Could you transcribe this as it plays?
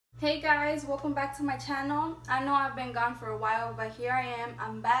Hey guys, welcome back to my channel. I know I've been gone for a while, but here I am,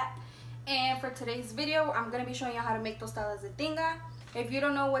 I'm back. And for today's video, I'm going to be showing you how to make tostadas de tinga. If you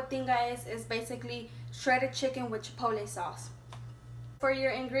don't know what tinga is, it's basically shredded chicken with chipotle sauce. For your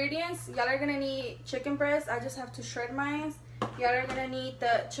ingredients, y'all are going to need chicken breast. I just have to shred mine. Y'all are going to need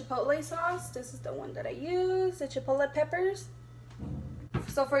the chipotle sauce. This is the one that I use, the chipotle peppers.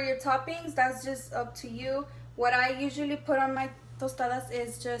 So for your toppings, that's just up to you. What I usually put on my tostadas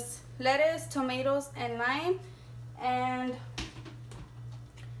is just lettuce, tomatoes, and lime, and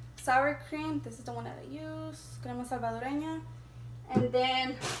sour cream. This is the one that I use, crema salvadoreña. And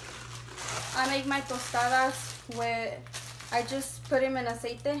then I make my tostadas with, I just put them in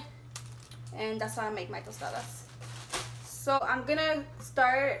aceite, and that's how I make my tostadas. So I'm gonna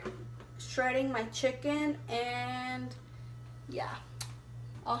start shredding my chicken, and yeah,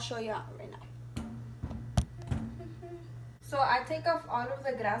 I'll show you right now. So I take off all of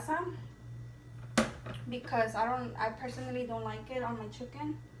the grasa because I personally don't like it on my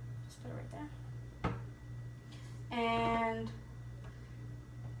chicken. Just put it right there. And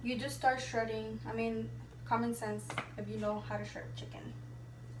you just start shredding. I mean, common sense if you know how to shred chicken.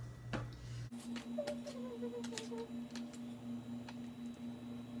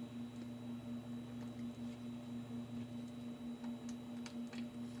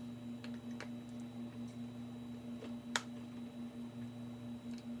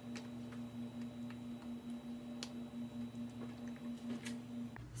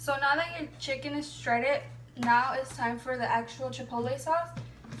 So now that your chicken is shredded, now it's time for the actual chipotle sauce.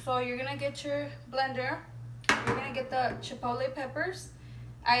 So you're gonna get your blender. You're gonna get the chipotle peppers.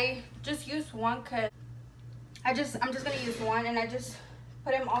 I just use one cause I'm just gonna use one, and I just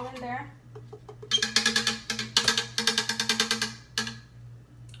put them all in there.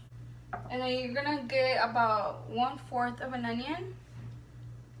 And then you're gonna get about 1/4 of an onion.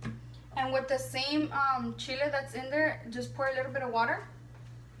 And with the same chile that's in there, just pour a little bit of water.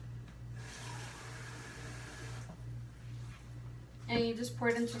 And you just pour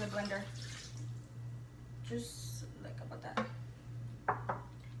it into the blender, just like about that.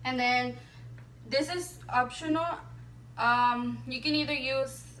 And then this is optional. You can either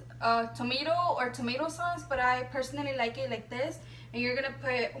use tomato or tomato sauce, but I personally like it like this. And you're gonna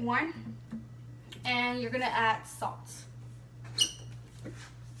put one, and you're gonna add salt.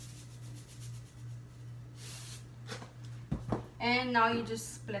 And now you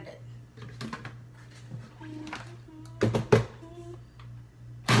just blend it.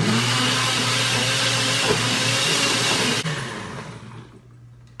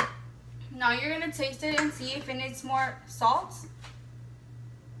 Now you're gonna taste it and see if it needs more salt.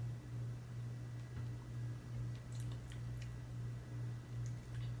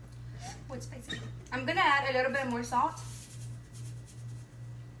 What's spicy? I'm gonna add a little bit more salt,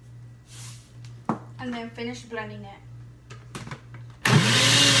 and then finish blending it.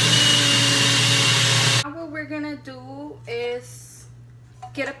 Now what we're gonna do is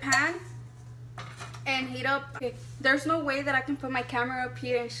get a pan and heat up. Okay, there's no way that I can put my camera up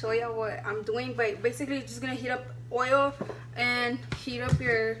here and show you what I'm doing, but basically you're just gonna heat up oil and heat up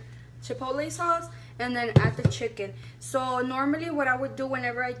your chipotle sauce, and then add the chicken. So normally what I would do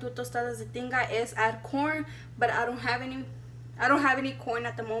whenever I do tostadas de tinga is add corn, but I don't have any corn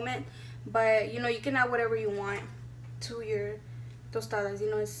at the moment. But you know, you can add whatever you want to your tostadas.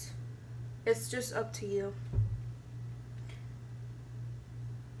 You know, it's just up to you.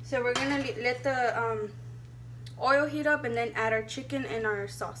 So we're gonna let the oil heat up, and then add our chicken and our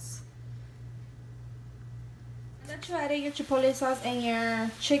sauce. Now that you added your chipotle sauce and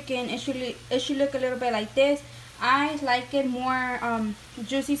your chicken, it should look a little bit like this. I like it more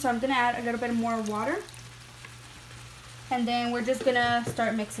juicy, so I'm gonna add a little bit more water. And then we're just gonna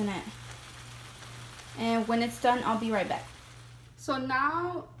start mixing it. And when it's done, I'll be right back. So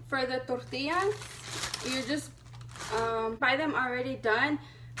now for the tortillas, you just buy them already done.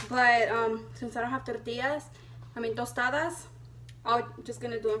 But since I don't have tostadas, I'm just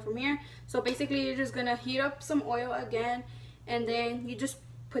gonna do them from here. So basically you're just gonna heat up some oil again, and then you just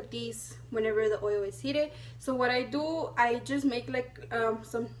put these whenever the oil is heated. So what I do, I just make like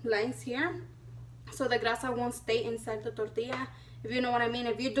some lines here, so the grasa won't stay inside the tortilla, if you know what I mean.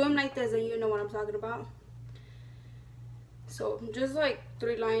 If you do them like this, then you know what I'm talking about. So just like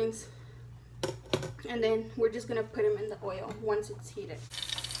 3 lines, and then we're just gonna put them in the oil once it's heated.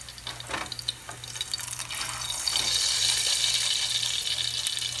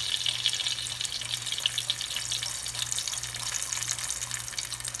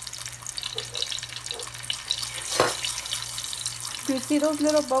 You see those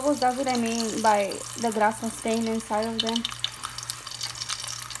little bubbles? That's what I mean by the grasa staying inside of them.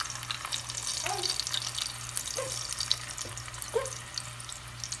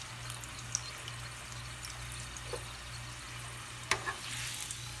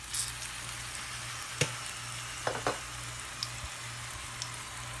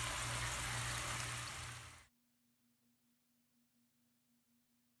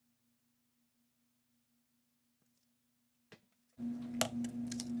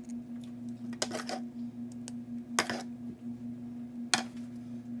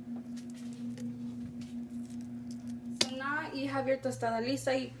 So now you have your tostada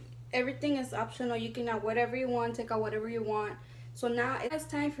lista. Everything is optional. You can add whatever you want, take out whatever you want. So now it's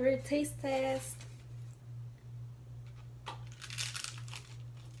time for a taste test.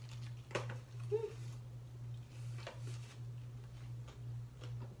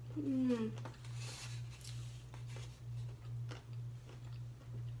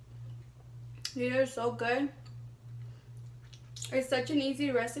 These are so good. It's such an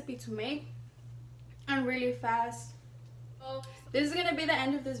easy recipe to make and really fast. So this is gonna be the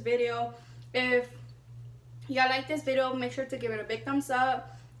end of this video. If y'all like this video, make sure to give it a big thumbs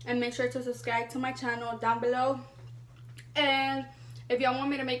up and make sure to subscribe to my channel down below. And if y'all want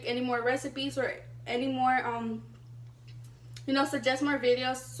me to make any more recipes or any more suggest more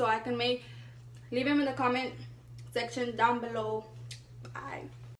videos so I can make, leave them in the comment section down below.